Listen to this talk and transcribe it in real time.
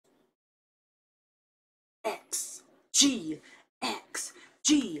G, X,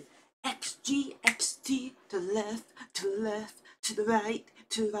 G, X, G, X, T, to the left, to the left, to the right,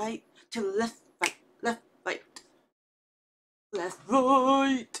 to the right, to the left, right, left, right, left,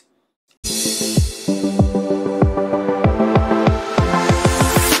 right.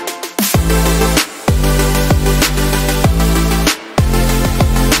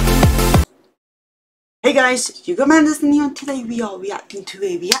 Hey guys, you got Madison here. Today we are reacting to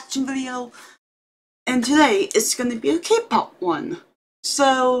a reaction video, and today it's gonna be a K-pop one.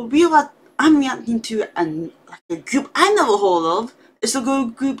 So I'm reacting to a group I never heard of. It's a girl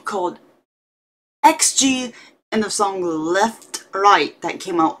group called XG and the song Left Right that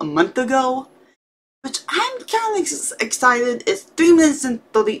came out a month ago, which I'm kind of excited. It's 3 minutes and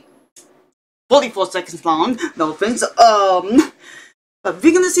 44 seconds long. No offense. But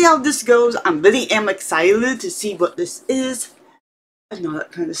we're gonna see how this goes. I really am excited to see what this is and all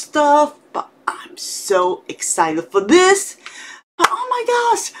that kind of stuff. But I'm so excited for this. But oh my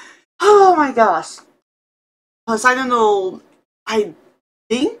gosh. Plus, I don't know. I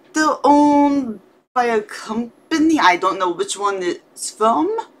think they're owned by a company. I don't know which one it's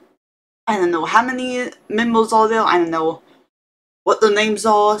from. I don't know how many members are there. I don't know what their names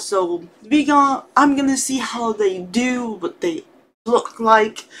are. So I'm gonna see how they do, what they look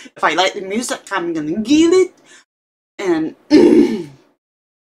like. If I like the music, I'm gonna get it. And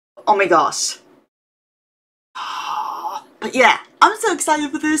oh my gosh. But yeah, I'm so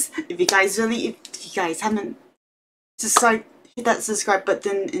excited for this. If you guys haven't subscribed, hit that subscribe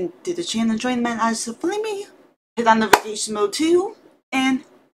button and to the channel, join my eyes to follow me. Hit on notification mode too, and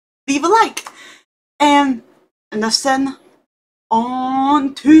leave a like. And enough said,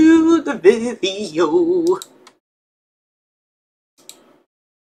 on to the video.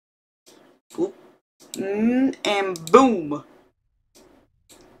 And boom.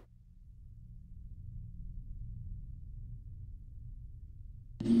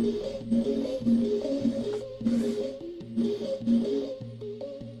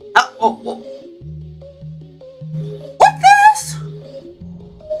 Oh. What this?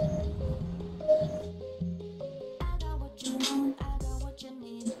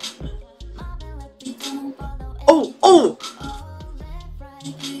 Oh.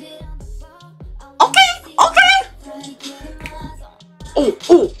 Okay. Oh.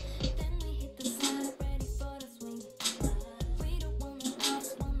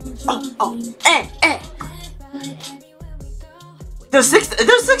 Hey. There's six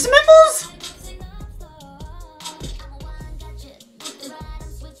members?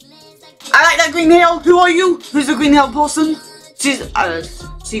 I like that green hair. Who are you? Who's the green hair person? She's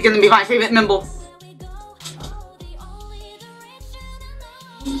gonna be my favorite member.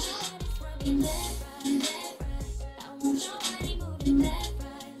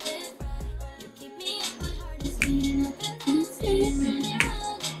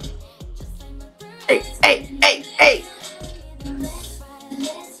 Hey.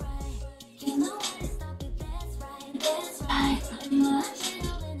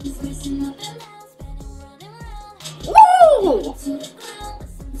 Woo!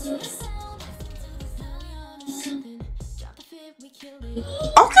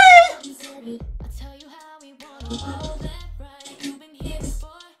 Okay.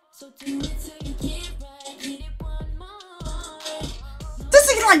 This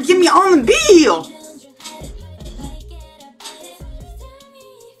is like give me R&B.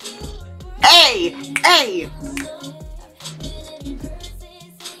 Hey.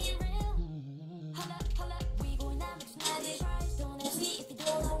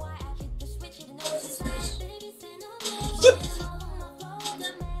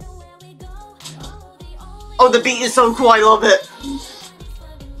 Oh, the beat is so cool, I love it.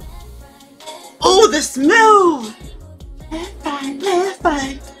 Oh, the smooth. Left,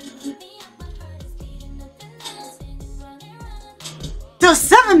 right. There's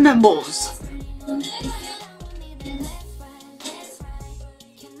 7 members.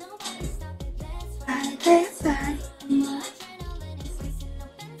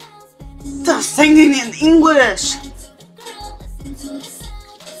 They're singing in English.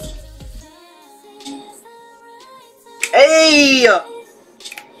 Hey!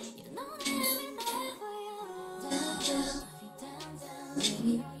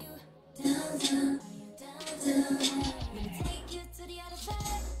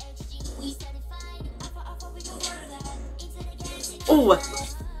 Oh,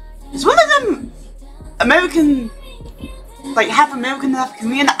 is one of them American, like half American, half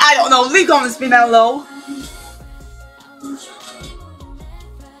Korean? I don't know. Leave comments below.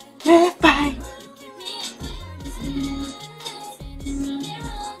 Bye.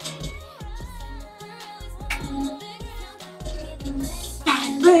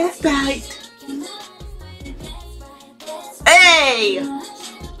 Right. Hey!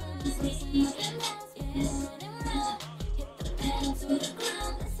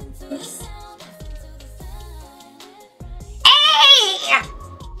 Hey!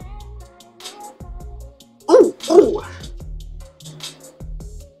 Ooh, ooh.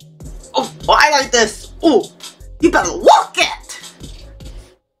 Oh, I like this. Ooh, you better walk it.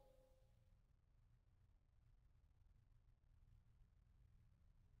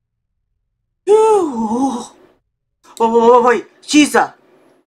 Ooh. Wait. She's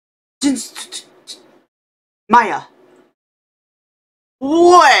Maya.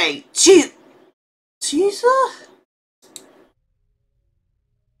 Wait, she's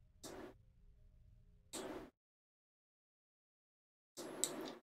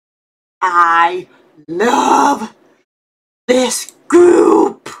I love this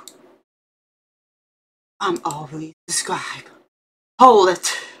group. I'm already described. Hold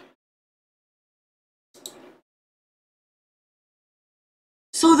it.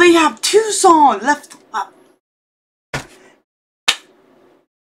 So they have 2 songs left.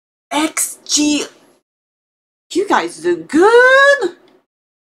 XG. You guys are good.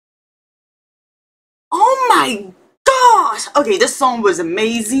 Oh my gosh. Okay, this song was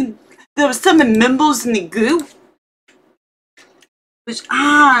amazing. There were 7 members in the group, which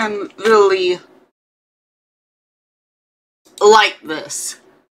I'm really like this.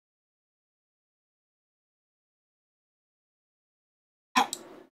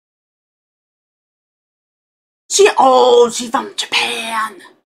 She's from Japan.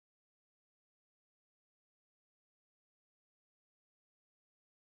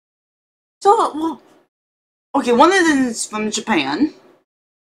 So, well, okay, one of them is from Japan.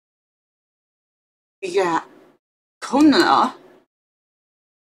 We got Kona.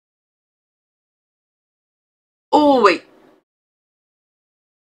 Oh, wait.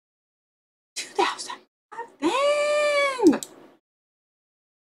 2000. Dang.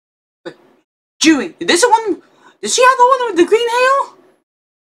 Julie, this one? Does she have the one with the green hair?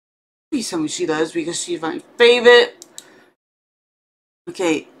 Please tell me she does, because she's my favorite.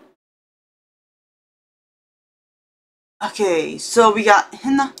 Okay. Okay, so we got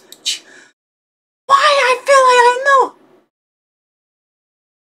Henna. Why I feel like I know.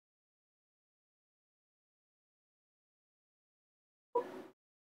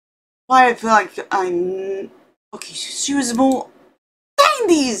 Why I feel like I'm. Okay, she was more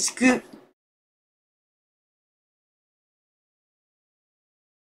 90s good.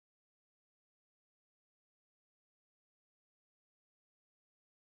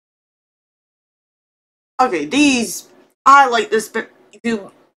 Okay, these. I like this, but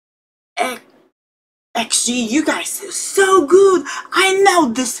you. XG, you guys are so good. I know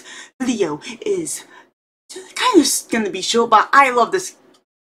this video is kind of gonna be short, but I love this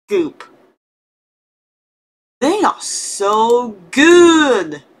group. They are so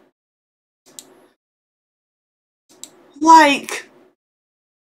good. Like,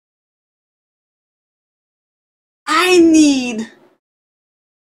 I need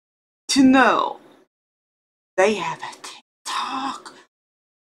to know they have a TikTok.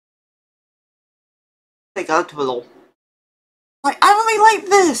 They got Twiddle. Like, I really like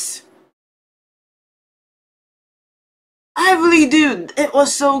this. I really do. It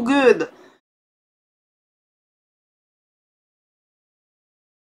was so good.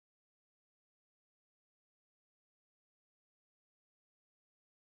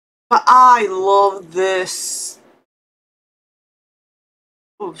 But I love this.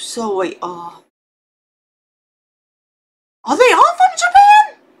 Oh, so wait, are they all from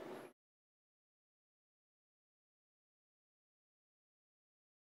Japan?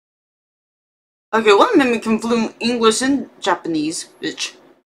 Okay, one of them can fluent English and Japanese, bitch.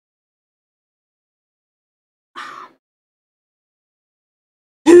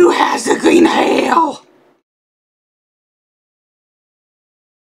 Who has the green hair?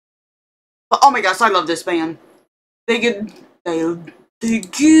 But oh my gosh, I love this band. They good. They're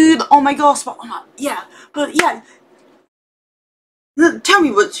good. Oh my gosh, but yeah, but yeah. Tell me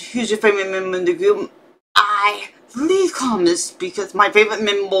who's your favorite member in the group. I leave comments because my favorite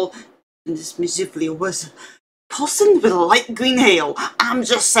member in this music video was person with light green hair. I'm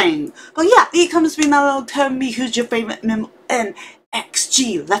just saying. But yeah, leave comments below. Tell me who's your favorite member in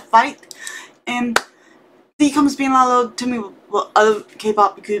XG left right. And leave comments below. Tell me what other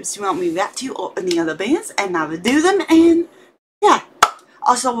K-pop groups you want me to react to or any other bands, and I will do them. And yeah.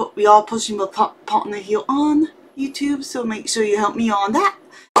 Also, we are pushing the partner here on YouTube, so make sure you help me on that.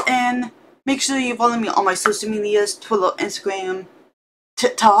 And make sure you follow me on my social medias, Twitter, Instagram,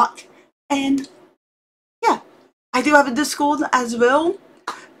 TikTok. And yeah, I do have a Discord as well.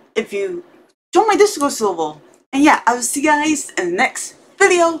 if you join my Discord server. And yeah, I will see you guys in the next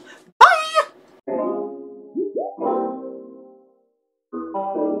video.